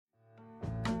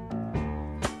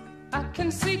can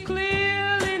see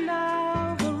clearly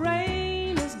now, the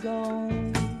rain is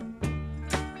gone.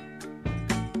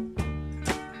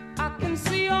 I can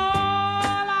see all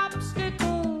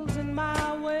obstacles in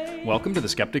my way. Welcome to the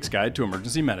Skeptic's Guide to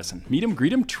Emergency Medicine. Meet 'em,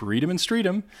 greet 'em, treat 'em, and street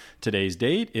 'em. Today's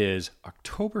date is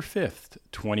October 5th,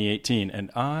 2018,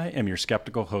 and I am your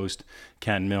skeptical host,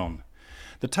 Ken Milne.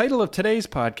 The title of today's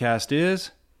podcast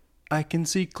is I Can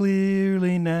See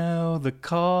Clearly Now, the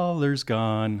Caller's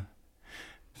Gone.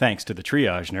 Thanks to the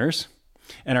triage nurse.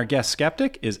 And our guest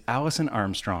skeptic is Allison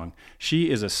Armstrong.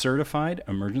 She is a certified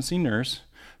emergency nurse,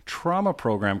 trauma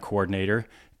program coordinator,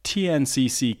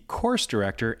 TNCC course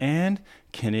director, and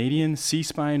Canadian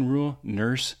C-Spine Rule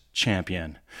nurse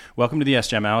champion. Welcome to the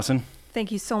SGEM, Allison.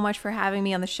 Thank you so much for having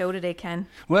me on the show today, Ken.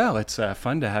 Well, it's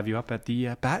fun to have you up at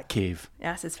the Bat Cave.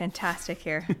 Yes, it's fantastic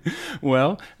here.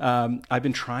 Well, I've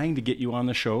been trying to get you on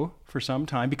the show for some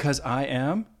time because I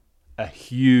am a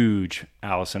huge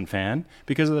Allison fan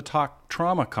because of the Talk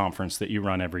Trauma conference that you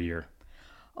run every year.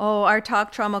 Oh, our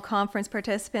Talk Trauma Conference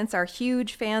participants are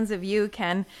huge fans of you,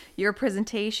 Ken. Your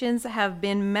presentations have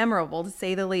been memorable, to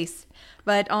say the least.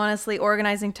 But honestly,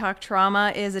 organizing Talk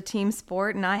Trauma is a team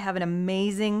sport, and I have an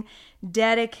amazing,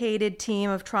 dedicated team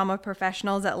of trauma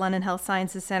professionals at London Health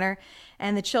Sciences Centre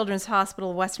and the Children's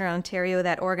Hospital of Western Ontario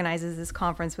that organizes this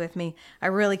conference with me. I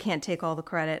really can't take all the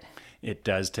credit. It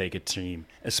does take a team,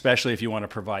 especially if you want to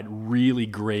provide really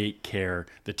great care.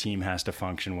 The team has to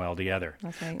function well together.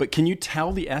 That's right. But can you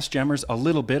tell the SGEMers a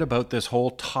little bit about this whole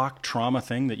Talk Trauma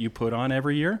thing that you put on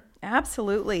every year?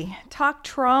 Absolutely. Talk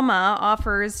Trauma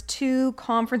offers 2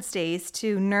 conference days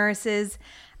to nurses,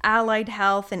 allied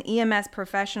health, and EMS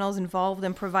professionals involved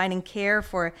in providing care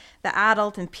for the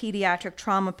adult and pediatric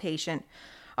trauma patient.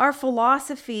 Our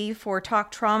philosophy for Talk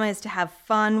Trauma is to have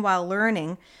fun while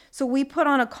learning, so we put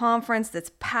on a conference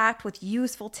that's packed with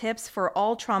useful tips for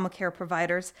all trauma care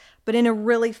providers, but in a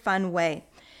really fun way.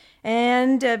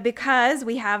 And because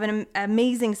we have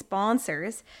amazing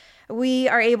sponsors, we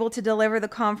are able to deliver the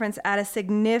conference at a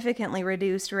significantly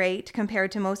reduced rate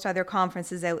compared to most other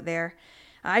conferences out there.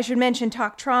 I should mention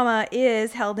Talk Trauma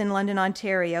is held in London,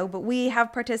 Ontario, but we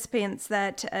have participants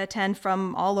that attend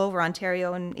from all over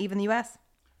Ontario and even the US.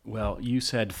 Well, you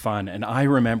said fun, and I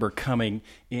remember coming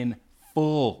in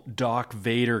full Doc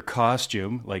Vader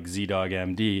costume, like Z-Dog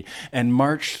MD, and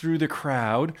marched through the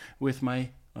crowd with my,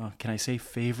 can I say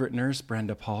favorite nurse,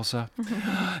 Brenda Palsa?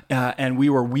 And we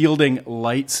were wielding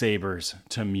lightsabers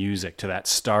to music, to that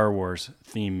Star Wars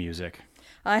theme music.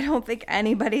 I don't think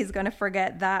anybody's going to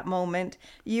forget that moment.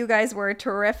 You guys were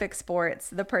terrific sports.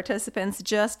 The participants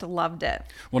just loved it.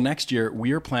 Well, next year,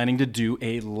 we are planning to do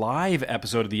a live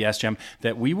episode of the SGEM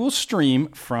that we will stream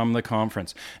from the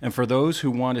conference. And for those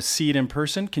who want to see it in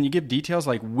person, can you give details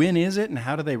like when is it and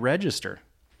how do they register?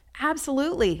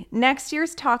 Absolutely. Next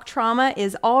year's Talk Trauma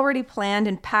is already planned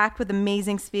and packed with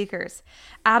amazing speakers.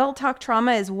 Adult Talk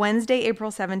Trauma is Wednesday,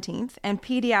 April 17th, and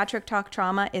Pediatric Talk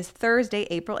Trauma is Thursday,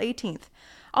 April 18th.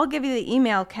 I'll give you the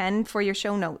email, Ken, for your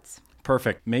show notes.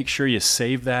 Perfect. Make sure you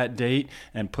save that date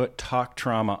and put Talk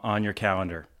Trauma on your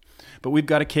calendar. But we've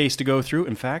got a case to go through.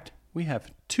 In fact, we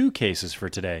have 2 cases for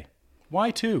today.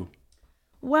 Why 2?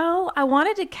 Well, I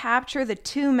wanted to capture the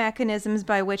 2 mechanisms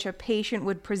by which a patient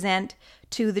would present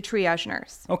to the triage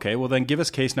nurse. Okay, well then give us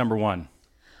case number 1.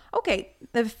 Okay,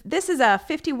 this is a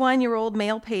 51-year-old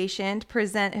male patient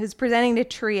who's presenting to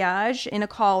triage in a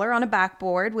collar on a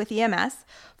backboard with EMS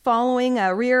following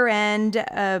a rear-end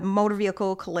motor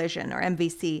vehicle collision, or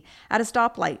MVC, at a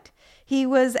stoplight. He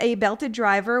was a belted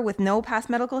driver with no past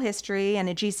medical history and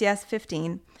a GCS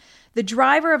 15. The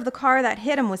driver of the car that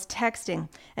hit him was texting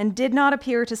and did not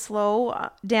appear to slow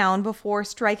down before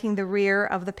striking the rear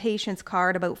of the patient's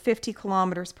car at about 50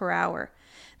 kilometers per hour.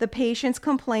 The patient's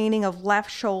complaining of left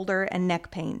shoulder and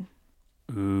neck pain.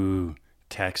 Ooh,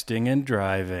 texting and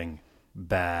driving.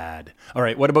 Bad. All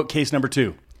right, what about case number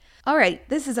 2? All right,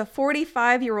 this is a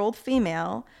 45-year-old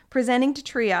female presenting to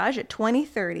triage at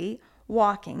 20:30,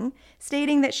 walking,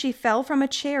 stating that she fell from a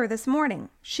chair this morning.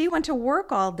 She went to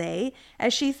work all day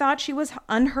as she thought she was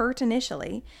unhurt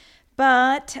initially,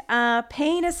 but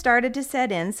pain has started to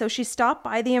set in, so she stopped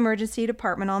by the emergency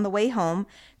department on the way home,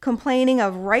 complaining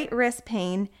of right wrist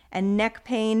pain and neck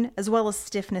pain, as well as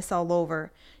stiffness all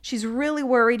over. She's really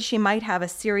worried she might have a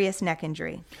serious neck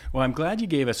injury. Well, I'm glad you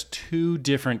gave us 2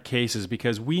 different cases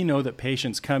because we know that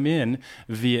patients come in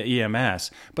via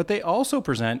EMS, but they also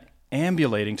present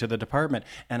ambulating to the department,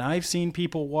 and I've seen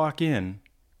people walk in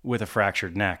with a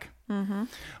fractured neck. Mm-hmm.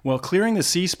 Well, clearing the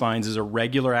C-spines is a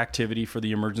regular activity for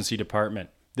the emergency department.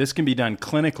 This can be done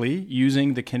clinically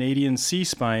using the Canadian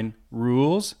C-spine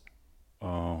rules.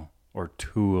 Oh, or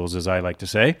tools as I like to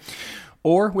say,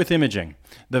 or with imaging.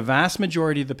 The vast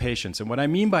majority of the patients, and what I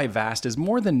mean by vast is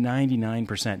more than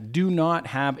 99%, do not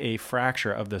have a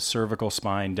fracture of the cervical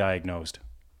spine diagnosed.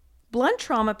 Blunt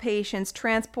trauma patients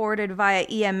transported via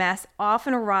EMS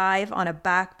often arrive on a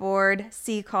backboard,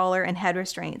 C-collar, and head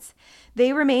restraints.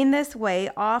 They remain this way,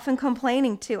 often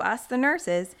complaining to us, the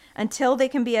nurses, until they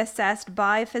can be assessed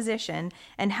by a physician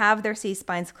and have their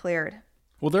C-spines cleared.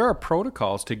 Well, there are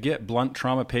protocols to get blunt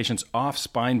trauma patients off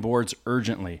spine boards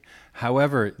urgently.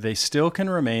 However, they still can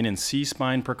remain in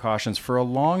C-spine precautions for a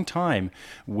long time,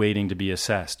 waiting to be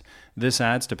assessed. This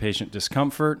adds to patient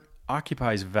discomfort,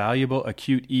 occupies valuable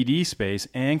acute ED space,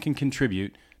 and can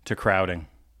contribute to crowding.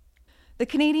 The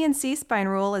Canadian C-spine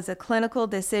rule is a clinical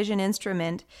decision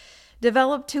instrument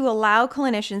developed to allow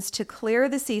clinicians to clear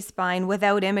the C-spine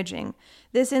without imaging.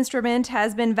 This instrument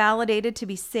has been validated to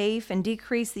be safe and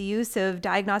decrease the use of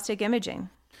diagnostic imaging.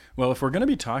 Well, if we're going to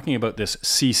be talking about this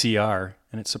CCR,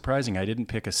 and it's surprising I didn't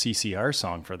pick a CCR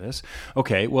song for this.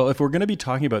 Okay, well, if we're going to be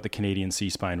talking about the Canadian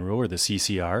C-spine rule, or the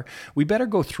CCR, we better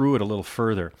go through it a little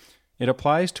further. It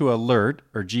applies to alert,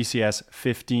 or GCS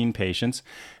 15 patients,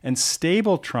 and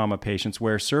stable trauma patients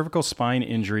where cervical spine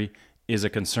injury is a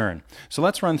concern. So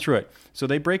let's run through it. So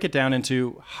they break it down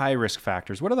into high-risk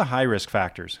factors. What are the high-risk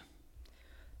factors?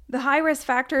 The high-risk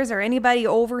factors are anybody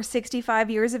over 65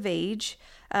 years of age,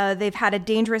 they've had a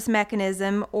dangerous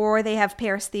mechanism, or they have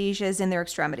paresthesias in their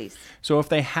extremities. So if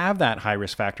they have that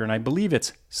high-risk factor, and I believe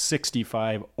it's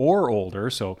 65 or older,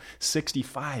 so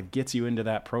 65 gets you into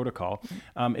that protocol.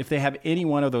 If they have any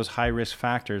one of those high-risk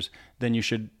factors, then you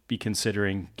should be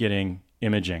considering getting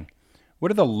imaging. What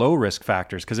are the low-risk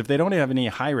factors? Because if they don't have any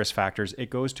high-risk factors,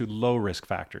 it goes to low-risk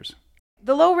factors.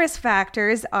 The low-risk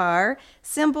factors are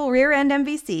simple rear end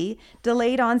MVC,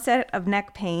 delayed onset of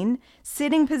neck pain,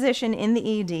 sitting position in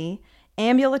the ED,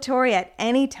 ambulatory at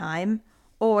any time,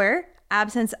 or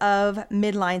absence of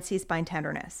midline C-spine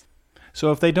tenderness.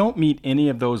 So if they don't meet any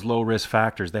of those low-risk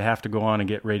factors, they have to go on and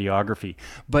get radiography.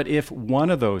 But if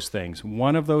one of those things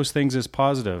is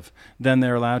positive, then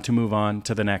they're allowed to move on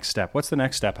to the next step. What's the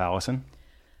next step, Allison?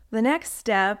 The next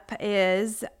step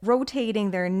is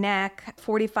rotating their neck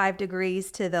 45 degrees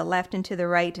to the left and to the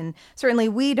right. And certainly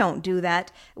we don't do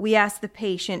that. We ask the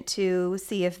patient to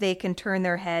see if they can turn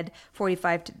their head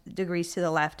 45 degrees to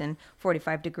the left and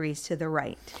 45 degrees to the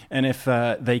right. And if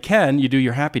they can, you do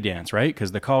your happy dance, right?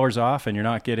 Because the collar's off and you're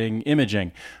not getting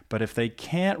imaging. But if they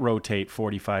can't rotate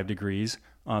 45 degrees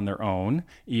on their own,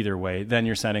 either way, then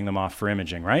you're sending them off for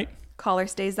imaging, right? Collar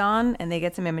stays on and they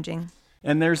get some imaging.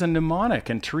 And there's a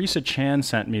mnemonic, and Teresa Chan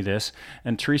sent me this.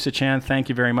 And Teresa Chan, thank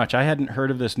you very much. I hadn't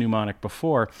heard of this mnemonic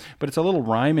before, but it's a little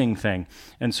rhyming thing.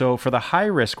 And so for the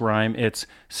high-risk rhyme, it's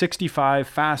 65,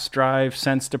 fast drive,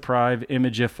 sense deprive,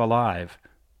 image if alive.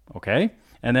 Okay?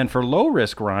 And then for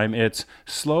low-risk rhyme, it's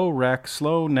slow wreck,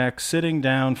 slow neck, sitting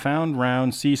down, found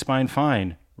round, C-spine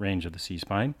fine, range of the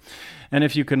C-spine. And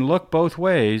if you can look both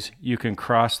ways, you can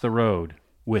cross the road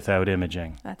without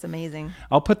imaging. That's amazing.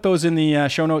 I'll put those in the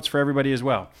show notes for everybody as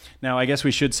well. Now, I guess we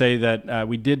should say that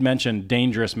we did mention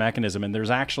dangerous mechanism, and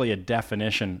there's actually a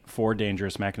definition for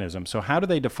dangerous mechanism. So how do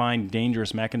they define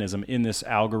dangerous mechanism in this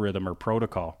algorithm or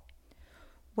protocol?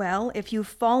 Well, if you've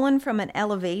fallen from an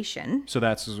elevation... So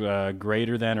that's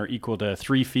greater than or equal to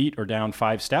 3 feet or down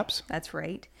 5 steps? That's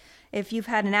right. If you've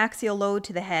had an axial load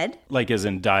to the head... Like as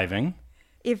in diving.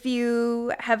 If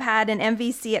you have had an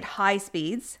MVC at high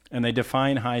speeds. And they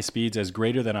define high speeds as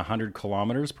greater than 100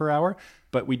 kilometers per hour.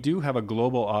 But we do have a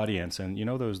global audience. And you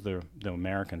know the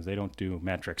Americans, they don't do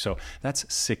metric. So that's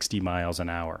 60 miles an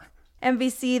hour.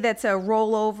 MVC that's a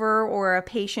rollover or a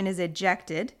patient is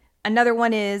ejected. Another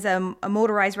one is a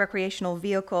motorized recreational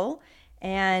vehicle.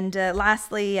 And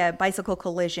lastly, a bicycle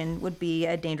collision would be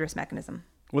a dangerous mechanism.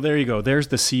 Well, there you go. There's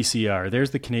the CCR. There's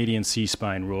the Canadian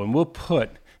C-spine rule. And we'll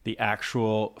put the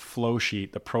actual flow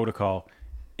sheet, the protocol,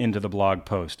 into the blog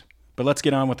post. But let's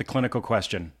get on with the clinical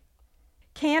question.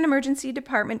 Can emergency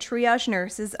department triage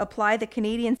nurses apply the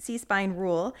Canadian C-spine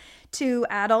rule to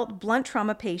adult blunt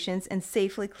trauma patients and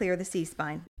safely clear the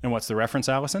C-spine? And what's the reference,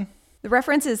 Allison? The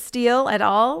reference is Steele et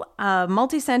al., a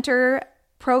multi-center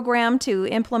program to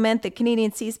implement the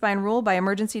Canadian C-spine rule by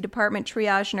emergency department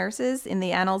triage nurses in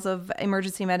the Annals of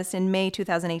Emergency Medicine, May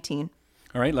 2018.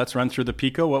 All right, let's run through the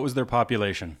PICO. What was their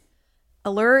population?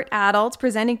 Alert adults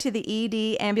presenting to the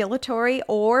ED ambulatory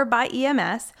or by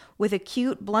EMS with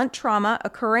acute blunt trauma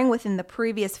occurring within the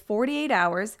previous 48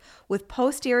 hours with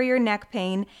posterior neck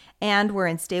pain and were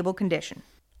in stable condition.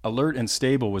 Alert and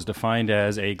stable was defined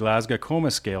as a Glasgow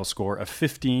Coma Scale score of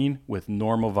 15 with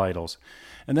normal vitals.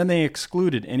 And then they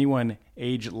excluded anyone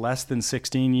age less than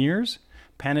 16 years,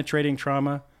 penetrating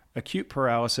trauma, acute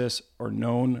paralysis, or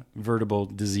known vertebral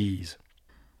disease.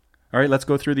 All right, let's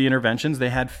go through the interventions. They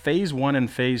had phase 1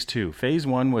 and phase 2. Phase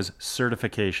 1 was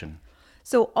certification.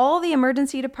 So all the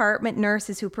emergency department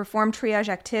nurses who performed triage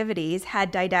activities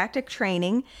had didactic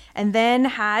training and then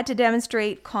had to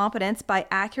demonstrate competence by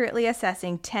accurately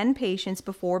assessing 10 patients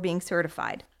before being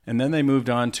certified. And then they moved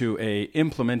on to a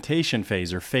implementation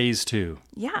phase, or phase 2.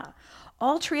 Yeah.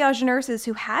 All triage nurses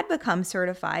who had become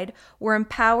certified were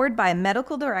empowered by a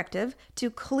medical directive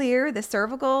to clear the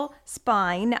cervical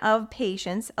spine of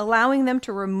patients, allowing them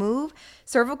to remove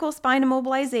cervical spine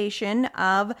immobilization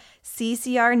of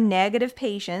CCR negative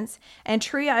patients and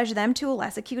triage them to a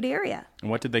less acute area.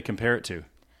 And what did they compare it to?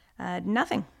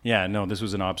 Nothing. Yeah, no, this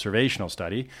was an observational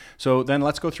study. So then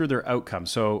let's go through their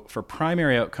outcomes. So for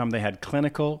primary outcome, they had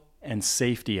clinical and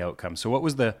safety outcomes. So what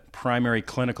was the primary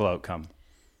clinical outcome?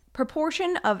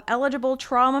 Proportion of eligible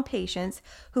trauma patients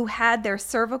who had their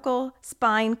cervical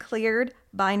spine cleared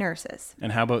by nurses.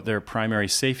 And how about their primary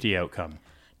safety outcome?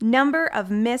 Number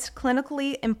of missed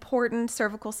clinically important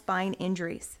cervical spine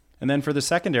injuries. And then for the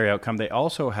secondary outcome, they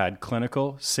also had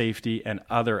clinical, safety, and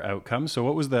other outcomes. So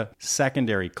what was the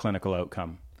secondary clinical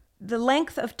outcome? The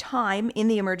length of time in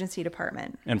the emergency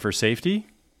department. And for safety?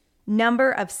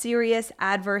 Number of serious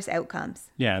adverse outcomes.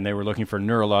 Yeah, and they were looking for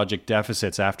neurologic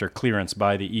deficits after clearance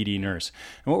by the ED nurse.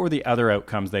 And what were the other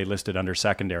outcomes they listed under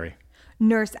secondary?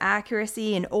 Nurse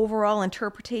accuracy and overall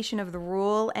interpretation of the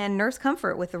rule, and nurse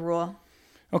comfort with the rule.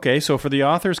 Okay, so for the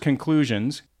author's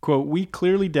conclusions, quote, we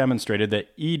clearly demonstrated that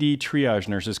ED triage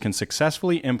nurses can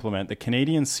successfully implement the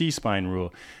Canadian C-spine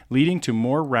rule, leading to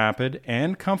more rapid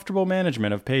and comfortable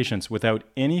management of patients without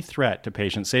any threat to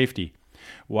patient safety.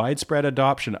 Widespread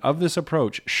adoption of this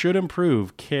approach should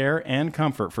improve care and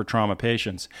comfort for trauma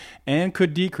patients and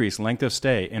could decrease length of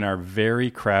stay in our very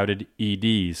crowded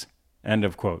EDs. End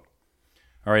of quote.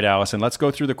 All right, Allison, let's go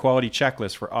through the quality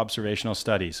checklist for observational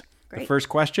studies. Great. The first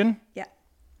question, Yeah.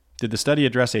 did the study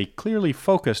address a clearly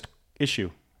focused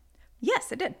issue?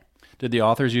 Yes, it did. Did the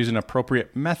authors use an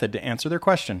appropriate method to answer their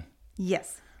question?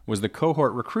 Yes. Was the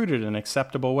cohort recruited in an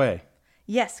acceptable way?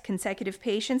 Yes, consecutive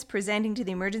patients presenting to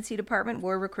the emergency department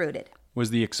were recruited. Was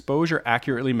the exposure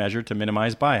accurately measured to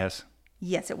minimize bias?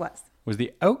 Yes, it was. Was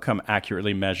the outcome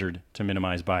accurately measured to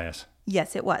minimize bias?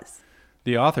 Yes, it was.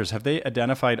 The authors, have they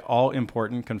identified all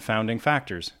important confounding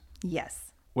factors?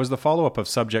 Yes. Was the follow-up of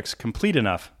subjects complete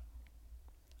enough?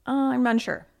 I'm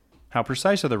unsure. How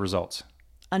precise are the results?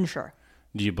 Unsure.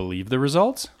 Do you believe the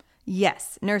results?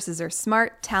 Yes, nurses are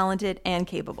smart, talented, and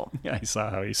capable. Yeah, I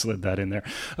saw how he slid that in there.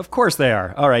 Of course they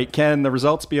are. All right, can the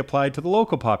results be applied to the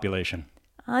local population?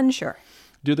 Unsure.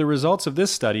 Do the results of this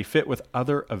study fit with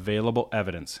other available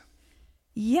evidence?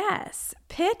 Yes,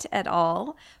 Pitt et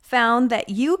al. Found that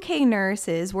UK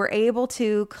nurses were able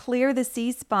to clear the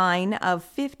C-spine of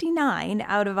 59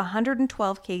 out of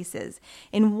 112 cases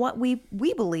in what we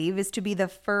believe is to be the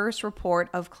first report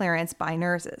of clearance by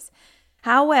nurses.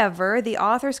 However, the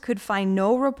authors could find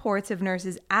no reports of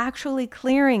nurses actually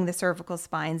clearing the cervical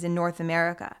spines in North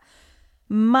America.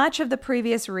 Much of the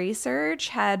previous research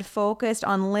had focused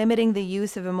on limiting the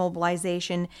use of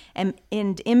immobilization and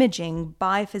imaging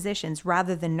by physicians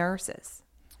rather than nurses.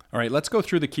 All right, let's go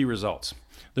through the key results.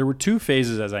 There were 2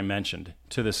 phases, as I mentioned,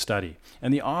 to this study,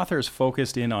 and the authors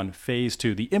focused in on phase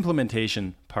 2, the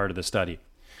implementation part of the study.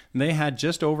 And they had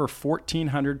just over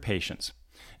 1,400 patients,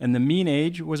 and the mean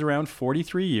age was around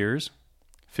 43 years,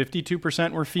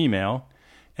 52% were female,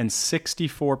 and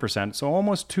 64%, so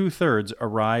almost 2/3,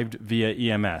 arrived via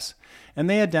EMS. And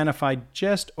they identified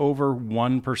just over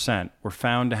 1% were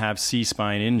found to have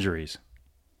C-spine injuries.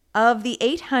 Of the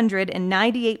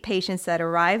 898 patients that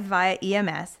arrived via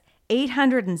EMS,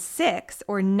 806,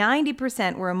 or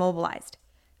 90%, were immobilized.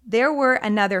 There were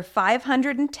another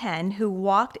 510 who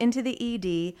walked into the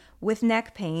ED with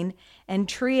neck pain and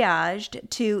triaged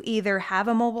to either have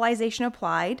immobilization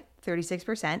applied,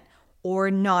 36%,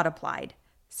 or not applied,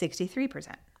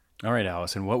 63%. All right,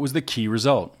 Allison, what was the key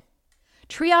result?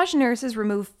 Triage nurses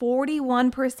removed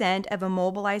 41% of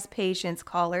immobilized patients'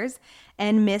 collars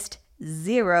and missed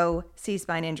 0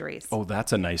 C-spine injuries. Oh,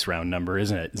 that's a nice round number,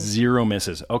 isn't it? 0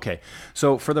 misses. Okay,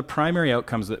 so for the primary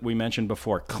outcomes that we mentioned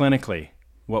before, clinically,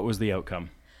 what was the outcome?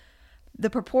 The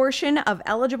proportion of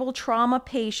eligible trauma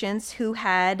patients who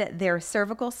had their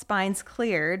cervical spines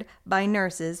cleared by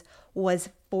nurses was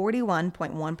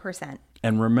 41.1%.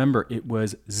 And remember, it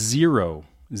was 0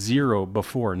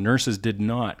 before. Nurses did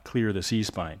not clear the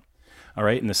C-spine. All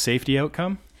right, and the safety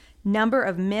outcome? Number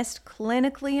of missed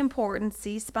clinically important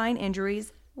C-spine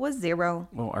injuries was 0.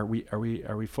 Oh, are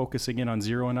we focusing in on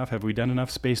 0 enough? Have we done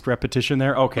enough spaced repetition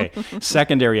there? Okay.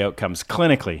 Secondary outcomes,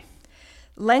 clinically.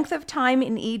 Length of time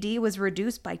in ED was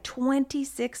reduced by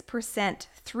 26%,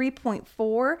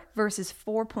 3.4 versus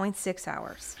 4.6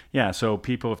 hours. Yeah, so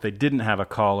people, if they didn't have a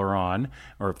collar on,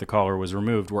 or if the collar was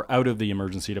removed, were out of the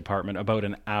emergency department about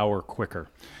an hour quicker.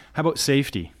 How about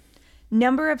safety?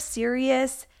 Number of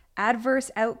serious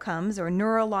adverse outcomes or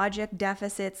neurologic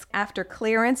deficits after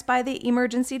clearance by the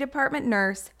emergency department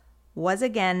nurse was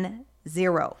again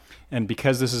 0. And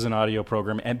because this is an audio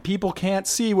program and people can't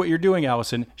see what you're doing,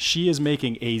 Allison, she is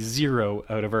making a 0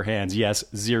 out of her hands. Yes,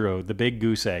 0, the big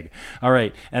goose egg. All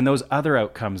right, and those other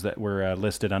outcomes that were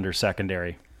listed under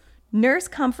secondary. Nurse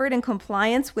comfort and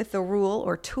compliance with the rule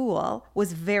or tool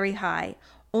was very high.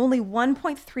 Only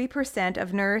 1.3%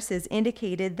 of nurses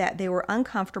indicated that they were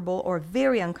uncomfortable or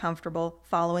very uncomfortable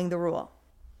following the rule.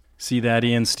 See that,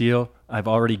 Ian Steele? I've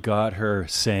already got her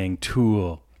saying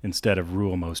tool instead of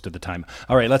rule most of the time.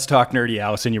 All right, let's talk nerdy.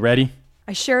 Allison, you ready?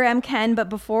 I sure am, Ken, but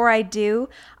before I do,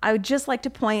 I would just like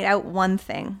to point out one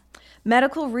thing.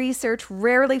 Medical research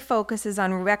rarely focuses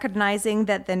on recognizing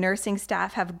that the nursing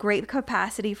staff have great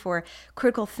capacity for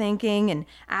critical thinking and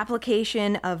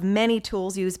application of many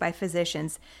tools used by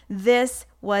physicians. This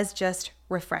was just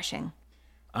refreshing.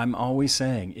 I'm always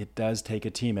saying it does take a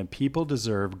team, and people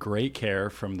deserve great care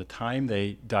from the time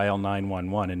they dial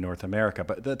 911 in North America,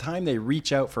 but the time they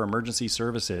reach out for emergency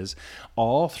services,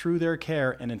 all through their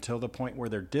care and until the point where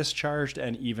they're discharged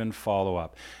and even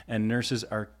follow-up. And nurses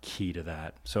are key to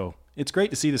that. So it's great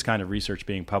to see this kind of research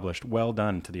being published. Well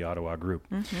done to the Ottawa group.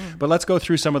 Mm-hmm. But let's go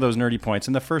through some of those nerdy points.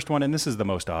 And the first one, and this is the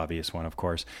most obvious one, of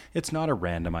course, it's not a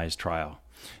randomized trial.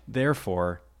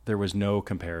 Therefore, there was no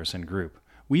comparison group.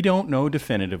 We don't know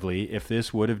definitively if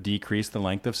this would have decreased the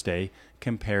length of stay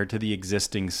compared to the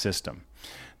existing system.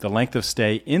 The length of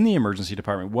stay in the emergency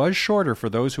department was shorter for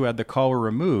those who had the collar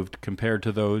removed compared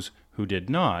to those who did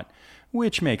not,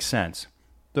 which makes sense.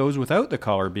 Those without the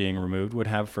collar being removed would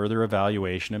have further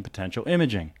evaluation and potential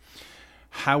imaging.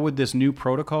 How would this new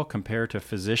protocol compare to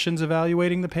physicians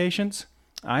evaluating the patients?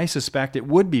 I suspect it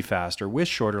would be faster with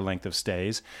shorter length of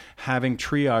stays, having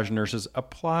triage nurses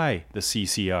apply the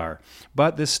CCR.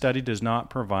 But this study does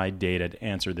not provide data to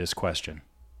answer this question.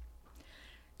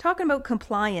 Talking about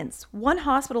compliance, one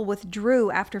hospital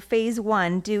withdrew after phase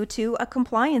 1 due to a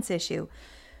compliance issue.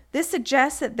 This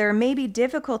suggests that there may be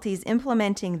difficulties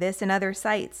implementing this in other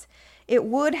sites. It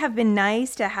would have been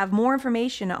nice to have more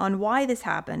information on why this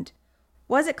happened.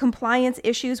 Was it compliance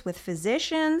issues with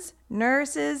physicians,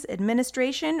 nurses,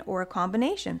 administration, or a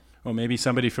combination? Well, maybe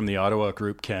somebody from the Ottawa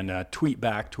group can tweet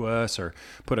back to us or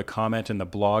put a comment in the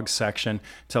blog section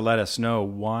to let us know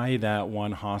why that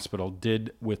one hospital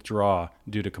did withdraw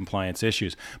due to compliance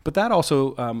issues. But that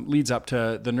also leads up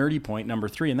to the nerdy point number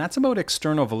 3, and that's about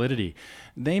external validity.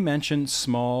 They mentioned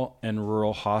small and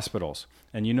rural hospitals.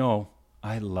 And you know,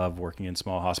 I love working in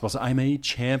small hospitals. I'm a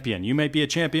champion. You might be a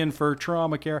champion for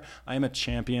trauma care. I'm a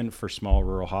champion for small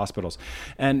rural hospitals.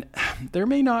 And there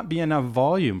may not be enough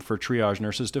volume for triage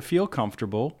nurses to feel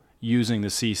comfortable using the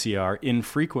CCR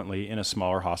infrequently in a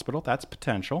smaller hospital. That's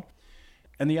potential.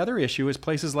 And the other issue is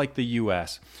places like the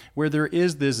US, where there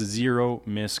is this zero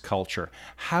miss culture.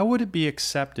 How would it be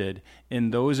accepted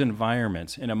in those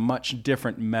environments, in a much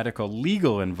different medical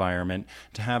legal environment,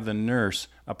 to have the nurse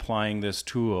applying this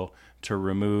tool to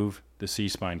remove the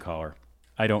C-spine collar?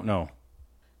 I don't know.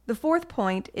 The fourth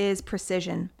point is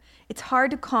precision. It's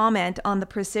hard to comment on the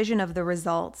precision of the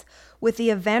results with the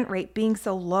event rate being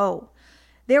so low.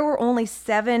 There were only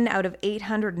 7 out of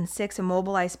 806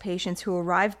 immobilized patients who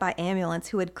arrived by ambulance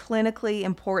who had clinically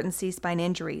important C-spine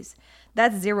injuries.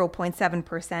 That's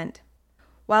 0.7%.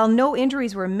 While no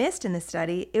injuries were missed in the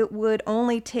study, it would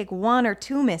only take 1 or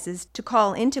 2 misses to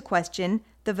call into question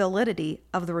the validity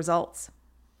of the results.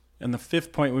 And the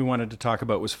fifth point we wanted to talk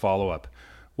about was follow-up.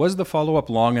 Was the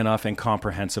follow-up long enough and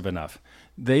comprehensive enough?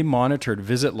 They monitored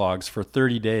visit logs for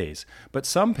 30 days, but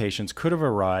some patients could have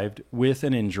arrived with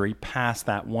an injury past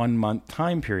that 1-month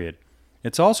time period.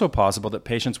 It's also possible that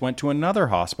patients went to another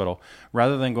hospital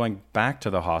rather than going back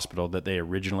to the hospital that they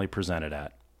originally presented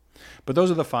at. But those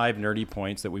are the 5 nerdy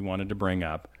points that we wanted to bring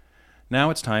up.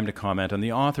 Now it's time to comment on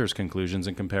the author's conclusions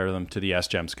and compare them to the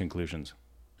SGEM's conclusions.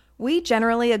 We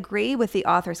generally agree with the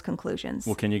author's conclusions.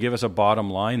 Well, can you give us a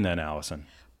bottom line then, Allison?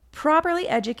 Properly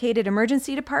educated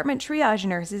emergency department triage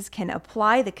nurses can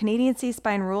apply the Canadian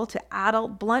C-spine rule to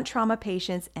adult blunt trauma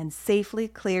patients and safely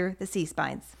clear the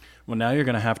C-spines. Well, now you're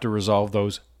going to have to resolve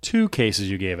those 2 cases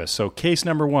you gave us. So case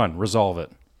number 1, resolve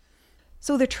it.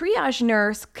 So the triage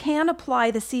nurse can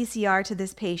apply the CCR to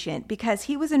this patient because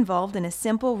he was involved in a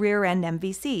simple rear end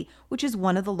MVC, which is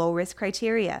one of the low-risk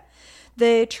criteria.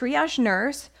 The triage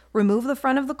nurse removed the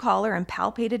front of the collar, and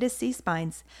palpated his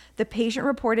C-spines. The patient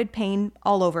reported pain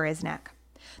all over his neck.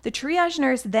 The triage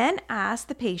nurse then asked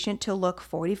the patient to look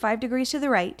 45 degrees to the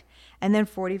right and then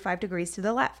 45 degrees to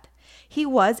the left. He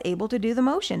was able to do the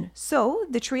motion, so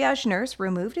the triage nurse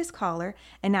removed his collar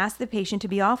and asked the patient to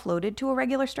be offloaded to a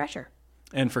regular stretcher.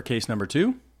 And for case number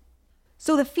 2?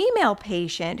 So the female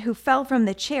patient who fell from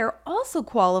the chair also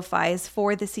qualifies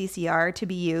for the CCR to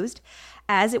be used,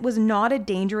 as it was not a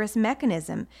dangerous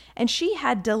mechanism, and she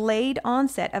had delayed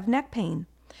onset of neck pain.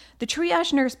 The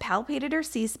triage nurse palpated her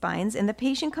C-spines, and the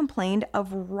patient complained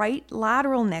of right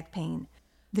lateral neck pain.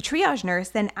 The triage nurse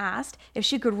then asked if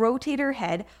she could rotate her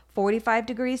head 45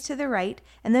 degrees to the right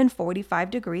and then 45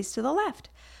 degrees to the left.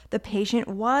 The patient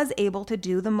was able to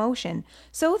do the motion,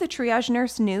 so the triage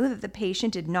nurse knew that the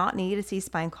patient did not need a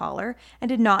C-spine collar and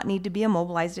did not need to be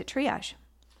immobilized at triage.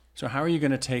 So how are you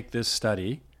going to take this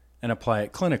study and apply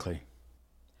it clinically?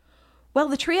 Well,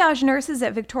 the triage nurses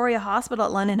at Victoria Hospital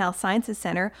at London Health Sciences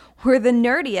Centre were the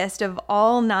nerdiest of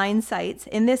all 9 sites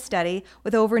in this study,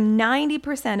 with over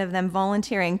 90% of them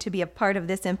volunteering to be a part of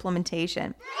this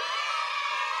implementation.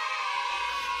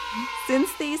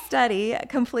 Since the study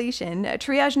completion,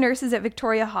 triage nurses at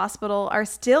Victoria Hospital are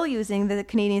still using the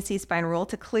Canadian C-spine rule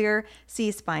to clear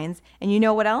C-spines. And you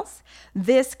know what else?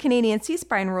 This Canadian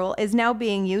C-spine rule is now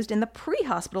being used in the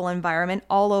pre-hospital environment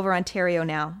all over Ontario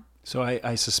now. So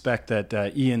I suspect that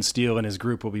Ian Steele and his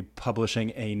group will be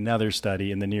publishing another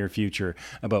study in the near future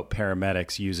about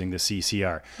paramedics using the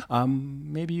CCR.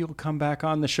 Maybe you'll come back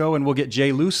on the show and we'll get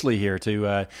Jay Loosely here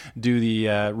to do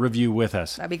the review with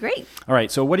us. That'd be great. All right,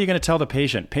 so what are you going to tell the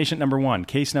patient? Patient number 1,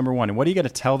 case number 1. And what are you going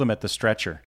to tell them at the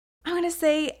stretcher? I'm going to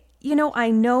say, I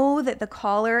know that the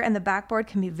collar and the backboard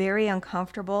can be very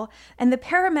uncomfortable, and the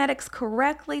paramedics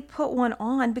correctly put one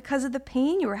on because of the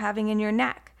pain you were having in your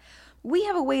neck. We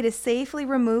have a way to safely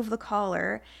remove the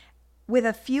collar with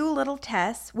a few little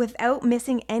tests without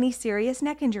missing any serious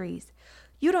neck injuries.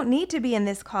 You don't need to be in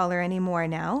this collar anymore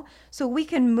now, so we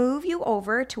can move you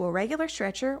over to a regular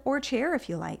stretcher or chair if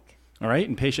you like. All right,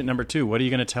 and patient number 2, what are you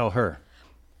going to tell her?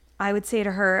 I would say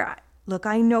to her, look,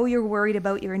 I know you're worried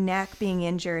about your neck being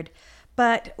injured,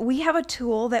 but we have a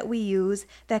tool that we use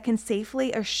that can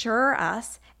safely assure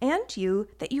us and you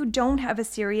that you don't have a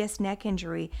serious neck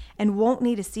injury and won't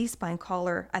need a C-spine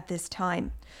collar at this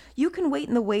time. You can wait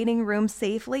in the waiting room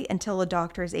safely until a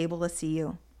doctor is able to see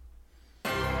you.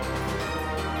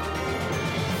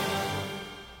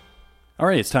 All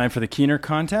right, it's time for the Keener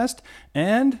contest,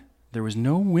 and there was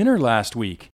no winner last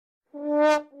week.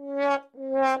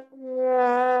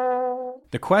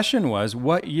 The question was,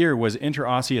 what year was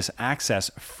interosseous access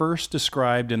first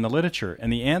described in the literature?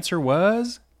 And the answer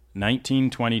was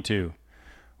 1922.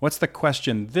 What's the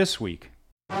question this week?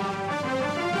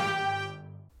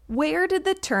 Where did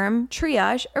the term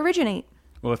triage originate?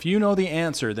 Well, if you know the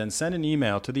answer, then send an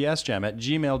email to the SGEM at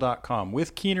gmail.com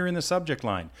with Keener in the subject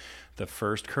line. The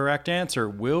first correct answer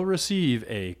will receive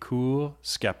a cool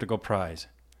skeptical prize.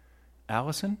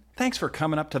 Allison, thanks for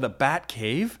coming up to the Bat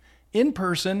Cave in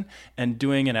person and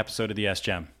doing an episode of the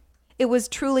SGEM. It was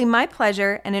truly my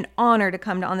pleasure and an honor to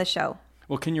come on the show.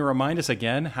 Well, can you remind us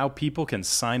again how people can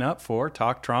sign up for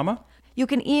Talk Trauma? You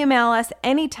can email us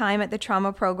anytime at the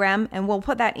trauma program, and we'll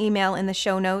put that email in the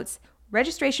show notes.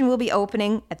 Registration will be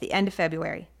opening at the end of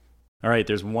February. All right,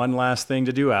 there's one last thing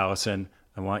to do, Allison.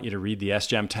 I want you to read the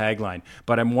SGEM tagline,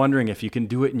 but I'm wondering if you can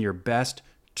do it in your best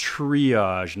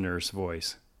triage nurse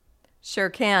voice. Sure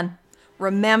can.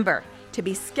 Remember to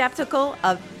be skeptical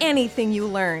of anything you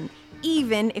learn,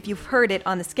 even if you've heard it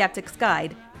on the Skeptic's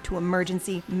Guide to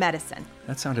Emergency Medicine.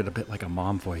 That sounded a bit like a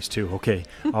mom voice, too. Okay,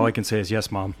 all I can say is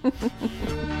yes, Mom.